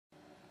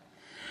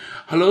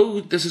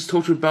Hello, this is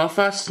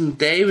TorchwoodBelfast, and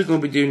today we're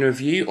going to be doing a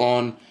review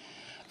on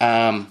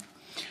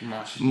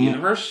Master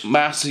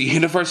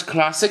Universe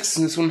Classics,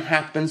 and this one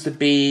happens to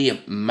be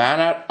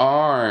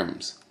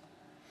Man-at-Arms.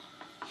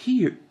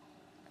 Here,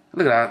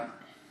 look at that.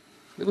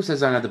 Look what it says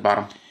down at the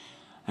bottom.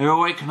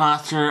 Heroic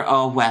Master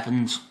of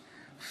Weapons.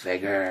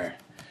 Figure.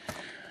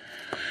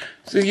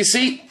 So you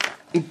see,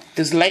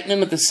 there's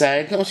lightning at the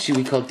side, not what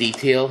we call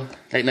detail.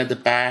 Lightning at the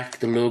back,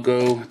 the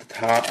logo at the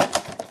top.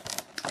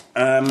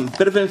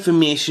 Bit of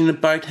information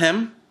about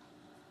him.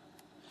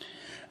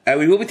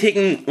 We will be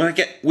taking.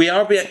 We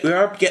are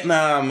getting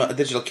a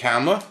digital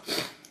camera,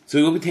 so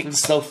we will be taking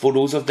still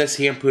photos of this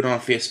here and put it on our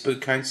Facebook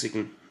account so you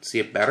can see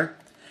it better.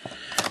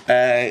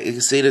 You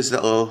can see there's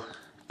little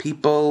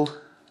people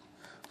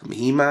from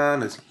He-Man.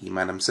 There's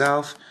He-Man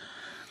himself,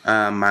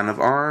 Man of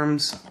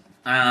Arms,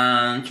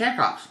 And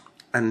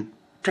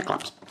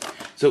Triclops.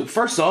 So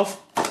first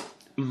off,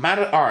 Man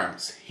at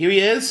Arms. Here he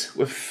is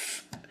with.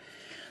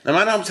 The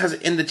Man at Arms has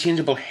an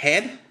interchangeable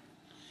head,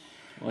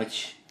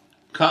 Which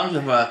comes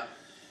with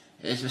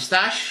his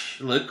moustache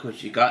look,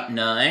 which you got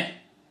now.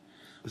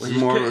 Which is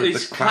more of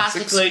the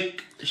classic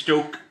look,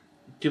 stroke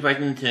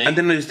 2002. and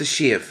then there's the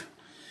shave.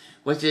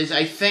 Which is,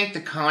 I think,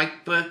 the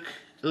comic book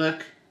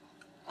look.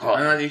 Oh,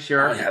 I'm not really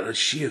sure. I had a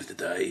shave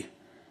today.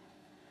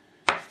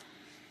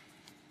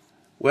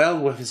 Well,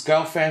 with his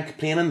girlfriend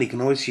complaining, he can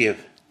always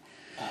shave.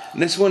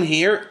 And this one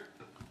here,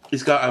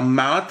 he's got a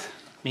mallet.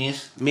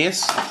 Mace,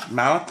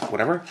 mallet,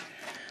 whatever.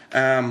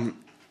 A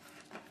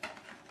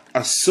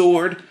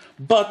sword,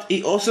 but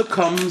he also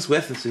comes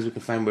with, let's see if we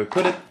can find where to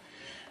put it.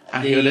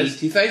 And here it is.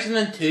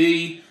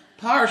 2002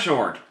 Power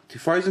Sword.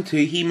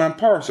 2002 He-Man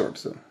Power Sword.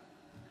 So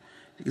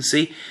you can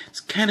see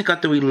it's kind of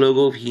got the wee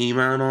logo of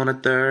He-Man on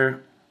it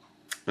there,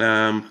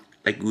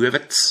 like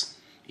rivets.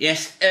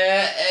 Yes,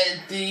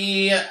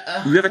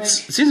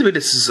 Rivets. It seems to be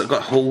this has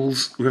got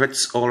holes,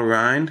 rivets all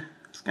around.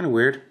 It's kind of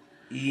weird.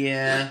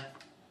 Yeah.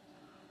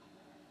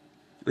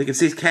 You can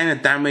see it's kind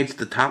of damaged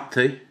the top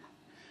too.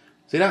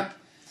 See that?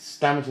 It's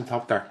damaged the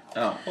top there.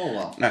 Oh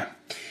well. Now,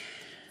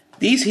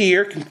 these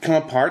here can come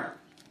apart.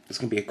 It's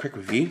going to be a quick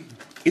review.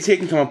 These here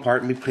can come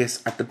apart and be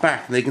placed at the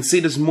back. Now you can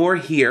see there's more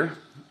here.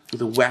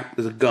 There's a weapon,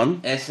 there's a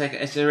gun. It's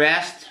a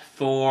rest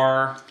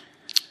for.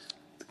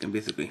 You can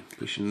basically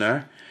push in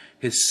there.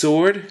 His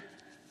sword,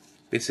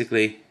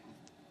 basically.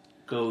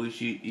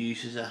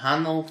 Uses a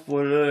handle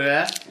for the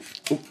rest.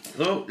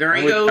 Oh, there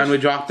he goes. And we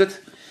dropped it.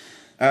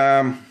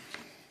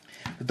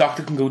 The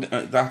doctor can go.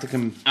 Doctor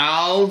can.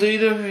 I'll do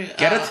the.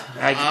 Get it?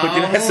 I can put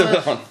the rest of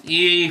it on.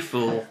 You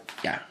fool.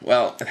 Yeah.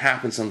 Well, it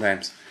happens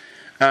sometimes.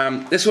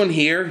 This one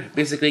here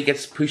basically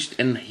gets pushed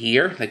in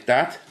here like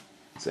that.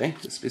 See,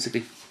 it's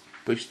basically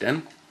pushed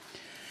in.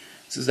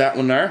 This is that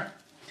one there.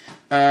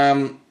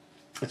 I'll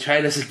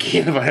try this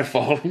again without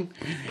falling.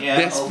 Yeah,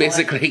 this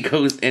basically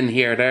goes in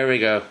here. There we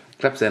go.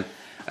 Clips in.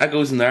 That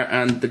goes in there,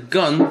 and the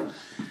gun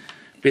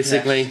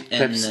basically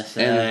clips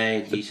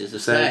in the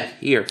side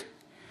here.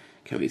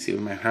 Can't really see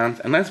with my hand,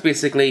 and that's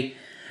basically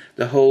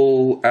the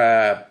whole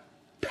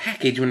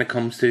package when it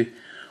comes to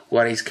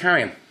what he's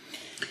carrying.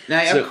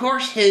 Now, So, of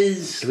course,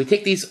 if we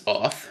take these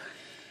off,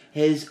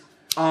 his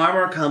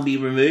armor can be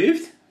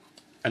removed,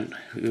 and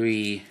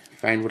we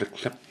find what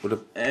a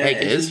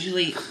peg is. It's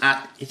usually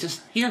it's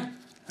just here.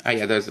 Ah,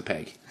 yeah, there's the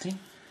peg. See?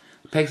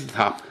 The peg's at the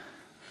top,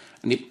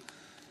 and you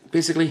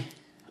basically,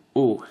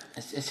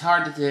 It's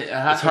hard to do.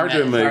 It's hard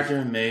to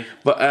remove.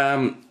 But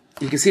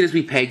you can see there's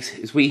wee pegs,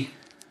 there's wee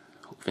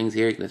things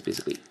here. You can just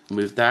basically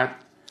move that,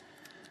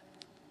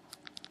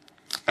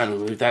 and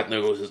remove that. And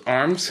there goes his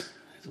arms.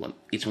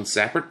 Each one's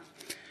separate.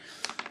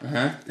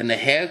 Then the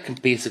head can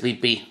basically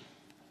be.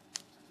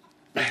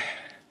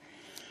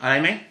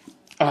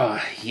 Oh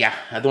yeah,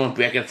 I don't want to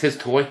break it. It's his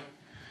toy.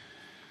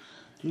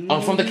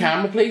 On from the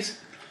camera, please.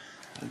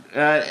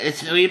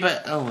 It's a wee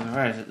bit. Oh,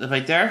 where is it?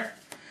 Right there.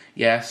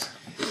 Yes.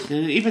 It's a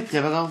wee bit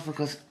difficult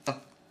because,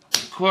 of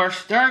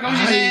course, there goes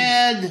his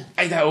head.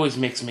 That always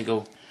makes me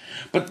go.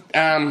 But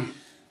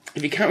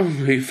if you can't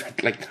remove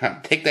it like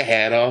that, take the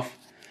head off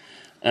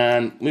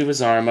and move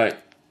his arm out.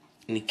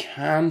 And you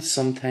can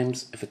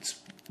sometimes, if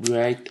it's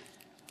right.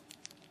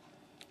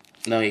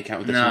 No, you can't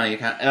with this one. You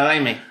can't.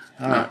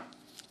 No.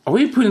 Are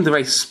we putting the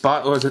right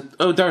spot, or is it?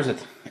 Oh, there's it.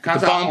 The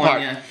bottom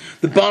part. Yeah.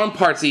 The bottom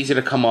part's easier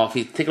to come off.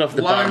 You take it off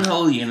the bottom. One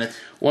whole unit.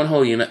 One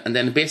whole unit, and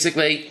then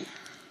basically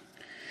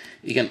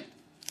you can.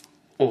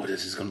 Oh,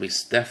 this is going to be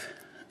stiff.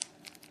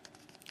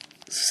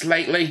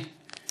 Slightly.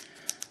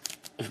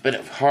 With a bit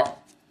of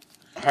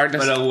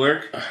hardness. Bit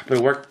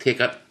of work.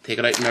 Take it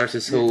out, and there's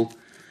this whole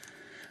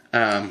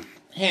Head.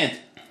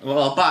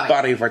 Well, body.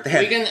 body over the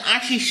head. We can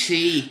actually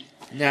see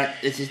that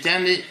it's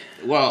extended.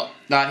 Well,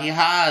 that he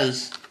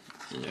has.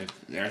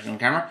 There's on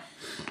camera.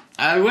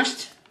 A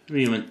wrist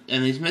movement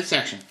in his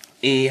midsection.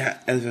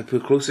 As I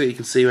put closer, you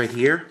can see right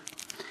here.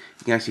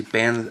 You can actually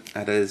bend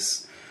at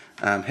his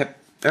hip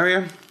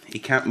area. He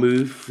can't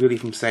move really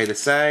from side to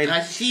side. And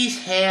I see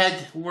his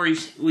head, where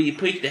you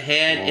put the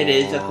head, it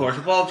is, of course,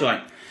 a ball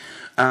joint.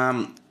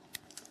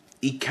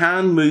 He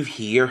can move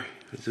here.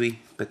 There's a wee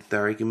bit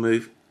there. He can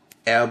move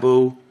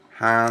elbow,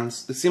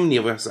 Hands, the same on the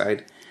other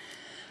side.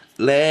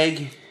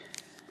 Leg,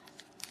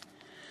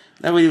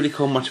 not really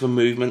call much of a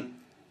movement.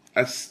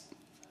 As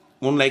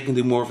one leg can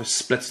do more of a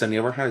splits than the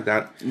other. How like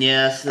that?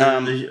 Yes,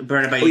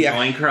 burn about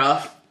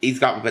Minecraft. He's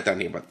got a bit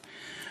down here, but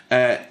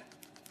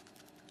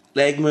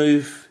leg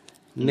move,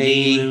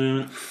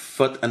 knee,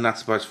 foot, and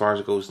that's about as far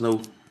as it goes.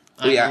 No,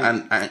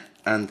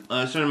 and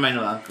sort of mind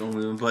of ankle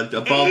movement, but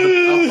above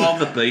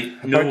the boot.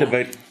 Above the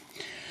boot.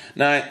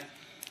 Now,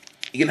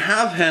 you can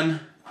have him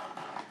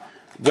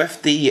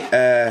with the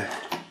I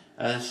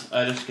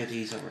just get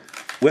these over.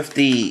 With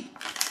the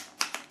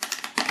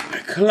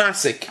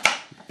classic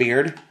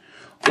beard,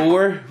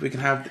 or we can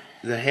have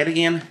the head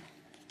again.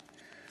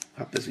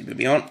 Pop this wee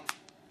baby on.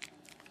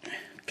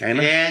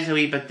 Kinda. Yeah, it's a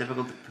wee bit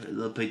difficult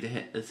to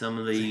put some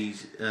of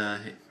these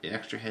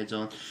extra heads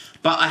on,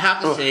 but I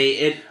have to say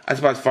it. That's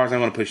about as far as I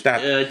want to push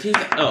that.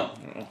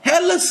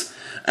 Headless.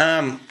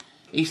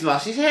 He's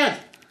lost his head.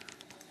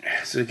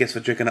 So he gets for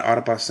drinking an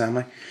Autobot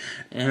semi.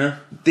 Yeah.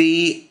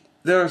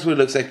 There's what it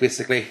looks like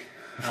basically.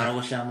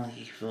 Auto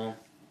semi, full.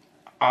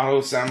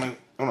 Auto semi.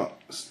 Oh no.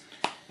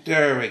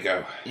 There we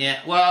go. Yeah,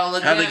 well,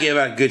 look. How to give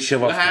a good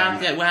shove off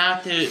camera. We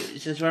have to,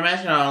 since we're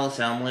mentioning auto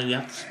assembly, we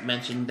have to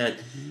mention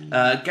that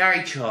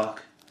Gary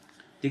Chalk,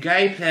 the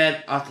guy who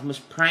played Optimus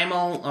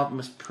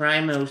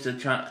Primus, the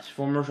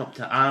Transformers up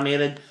to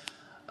animated,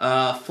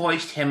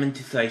 voiced him in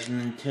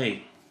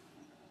 2002.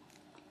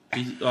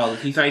 The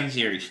 2000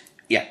 series.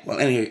 Yeah, well,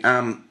 anyway,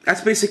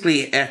 that's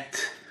basically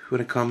it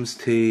when it comes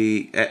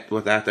to it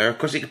with that there. Of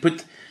course, you can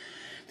put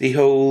the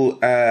whole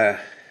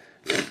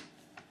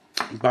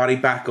body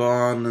back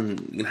on, and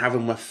you can have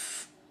him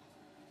with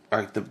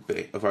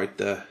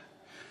the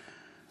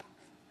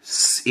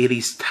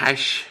 80s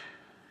tash.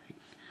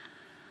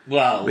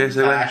 Well,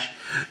 tash.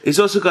 He's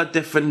also got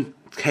different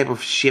type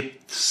of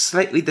shaped,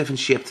 slightly different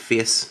shaped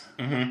face.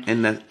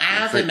 In the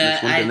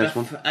this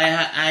one.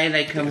 I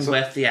like him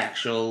with the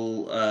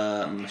actual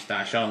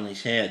moustache on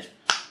his head,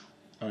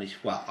 on his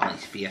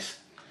face.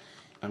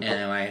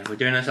 Anyway, we're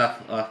doing this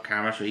off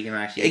camera, so you can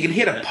actually. Yeah, you can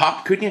hear it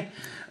pop, couldn't you?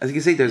 As you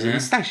can see, there's a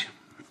moustache.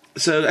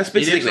 So that's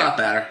basically. He looks a lot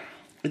better.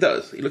 He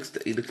does. He looks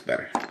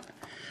better.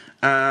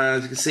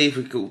 As you can see, if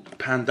we go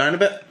pan down a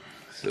bit,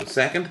 so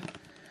second.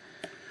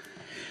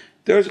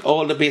 There's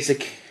all the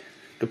basic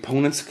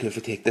components. If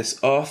we take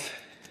this off,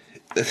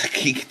 the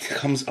key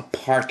comes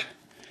apart.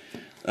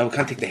 We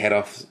can't take the head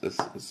off.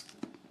 It's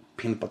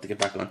peanut butter to get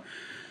back on.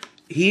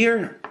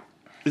 Here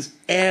is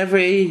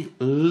every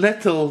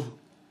little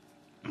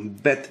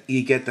bit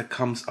you get that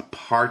comes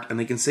apart, and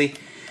you can see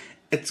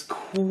it's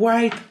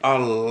quite a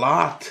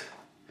lot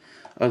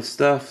of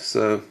stuff.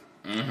 So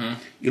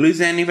you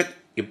lose any of it,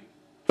 you're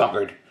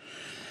buggered.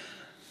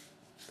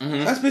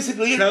 That's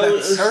basically it. So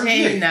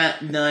saying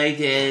that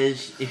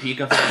nowadays, if you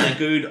can find a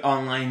good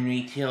online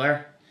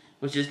retailer,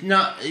 which is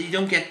not, you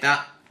don't get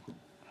that,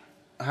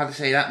 how to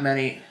say, that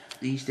many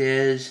these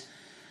days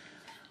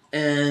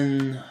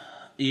in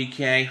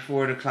UK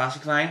for the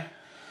classic line,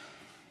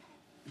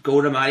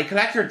 go to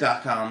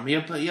MightyCollector.com.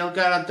 You'll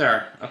get it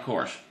there, of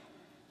course.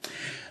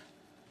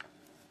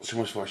 So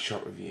much for a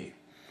short review.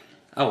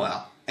 Oh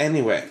well.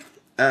 Anyway,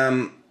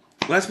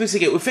 that's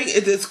basically it. We think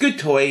it's a good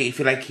toy if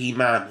you like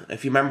He-Man.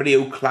 If you remember the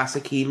old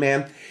classic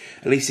He-Man,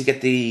 at least you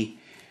get the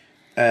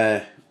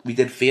we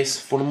did face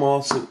for them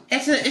all. So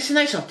it's a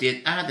nice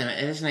update. I admit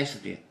it is a nice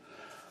update.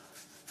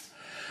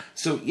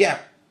 So yeah,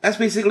 that's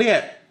basically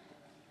it.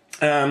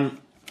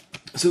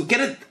 So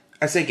get it.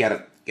 I say get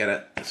it.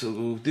 So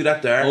we'll do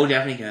that there. Oh,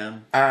 definitely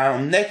can.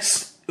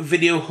 Next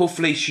video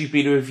hopefully should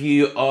be the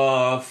review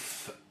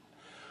of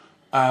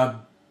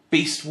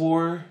Beast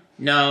War.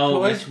 No,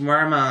 toy? it's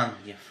Merman,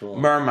 you fool.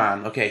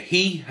 Merman. Okay,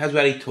 he has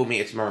already told me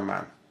it's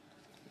Merman.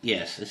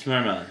 Yes, it's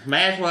Merman.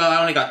 May as well.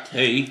 I only got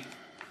 2.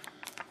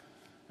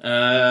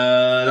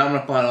 That one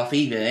I bought off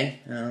eBay,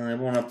 and the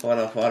one I bought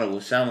off Auto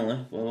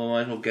Assembly. Well, we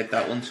might as well get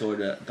that one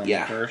sorted done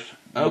first.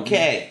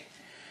 Okay.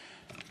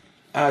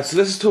 So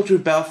this is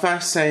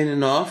TorchwoodBelfast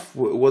signing off.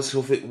 It was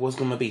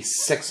going to be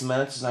 6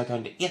 minutes, it's now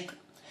down to 8.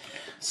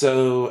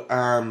 So,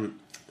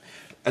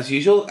 as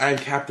usual, I'm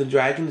Captain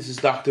Dragon, this is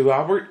Dr.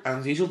 Robert, and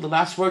as usual, the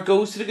last word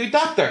goes to the good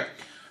doctor.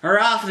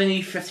 Hurrah for the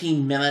new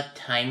 15-minute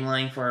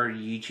timeline for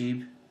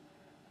YouTube.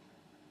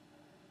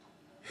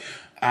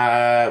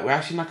 We're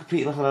actually not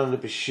completely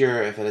 100%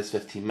 sure if it is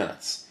 15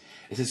 minutes.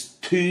 It says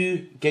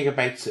 2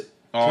 gigabytes.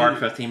 Or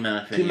 15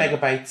 minutes. 2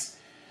 megabytes.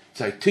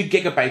 Sorry, 2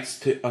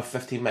 gigabytes of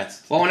 15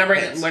 minutes. Well, whenever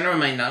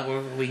mind that,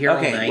 we're here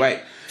all night. Okay,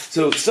 right.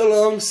 So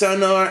long,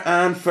 sayonara,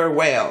 and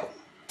farewell.